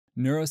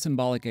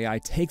Neurosymbolic AI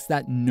takes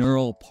that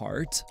neural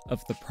part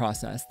of the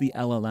process, the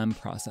LLM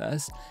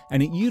process,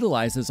 and it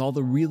utilizes all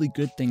the really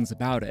good things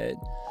about it.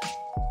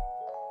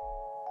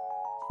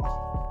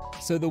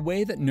 So the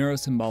way that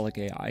neurosymbolic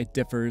AI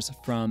differs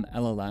from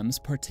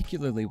LLMs,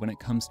 particularly when it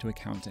comes to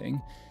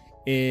accounting,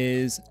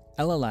 is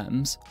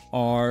LLMs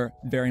are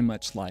very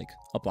much like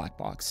a black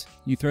box.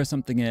 You throw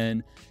something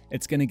in,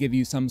 it's going to give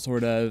you some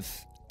sort of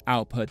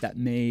output that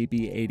may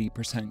be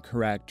 80%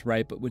 correct,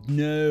 right? But with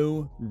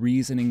no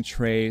reasoning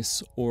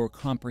trace or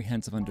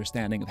comprehensive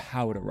understanding of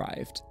how it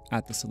arrived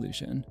at the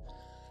solution.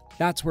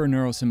 That's where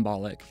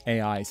neurosymbolic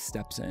AI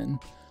steps in.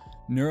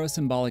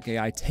 Neurosymbolic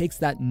AI takes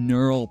that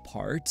neural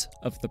part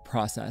of the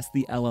process,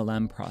 the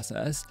LLM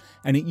process,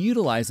 and it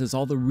utilizes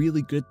all the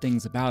really good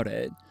things about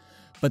it.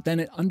 But then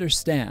it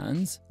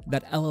understands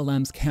that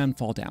LLMs can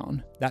fall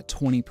down that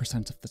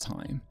 20% of the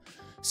time.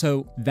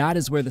 So that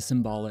is where the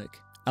symbolic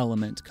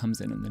element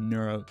comes in the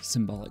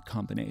neurosymbolic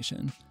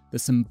combination. The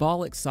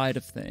symbolic side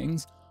of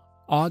things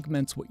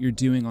augments what you're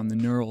doing on the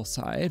neural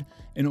side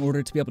in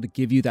order to be able to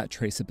give you that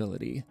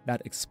traceability,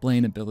 that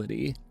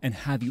explainability, and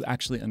have you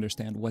actually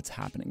understand what's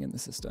happening in the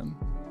system.